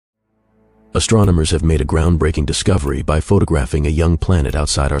Astronomers have made a groundbreaking discovery by photographing a young planet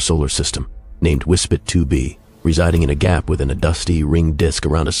outside our solar system, named WISPIT 2b, residing in a gap within a dusty, ringed disk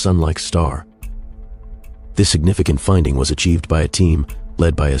around a sun-like star. This significant finding was achieved by a team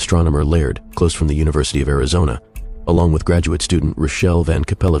led by astronomer Laird, close from the University of Arizona, along with graduate student Richelle van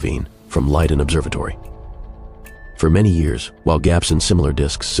Capelleveen from Leiden Observatory. For many years, while gaps in similar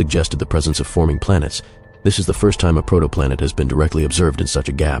disks suggested the presence of forming planets, this is the first time a protoplanet has been directly observed in such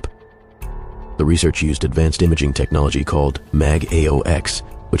a gap. The research used advanced imaging technology called MagAO-X,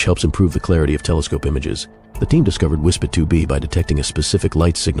 which helps improve the clarity of telescope images. The team discovered WISPIT 2b by detecting a specific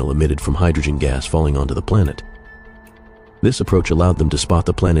light signal emitted from hydrogen gas falling onto the planet. This approach allowed them to spot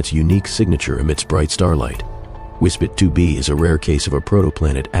the planet's unique signature amidst bright starlight. WISPIT 2b is a rare case of a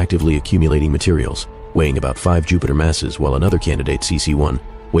protoplanet actively accumulating materials, weighing about 5 Jupiter masses, while another candidate, CC1,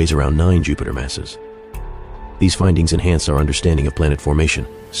 weighs around 9 Jupiter masses. These findings enhance our understanding of planet formation,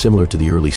 similar to the early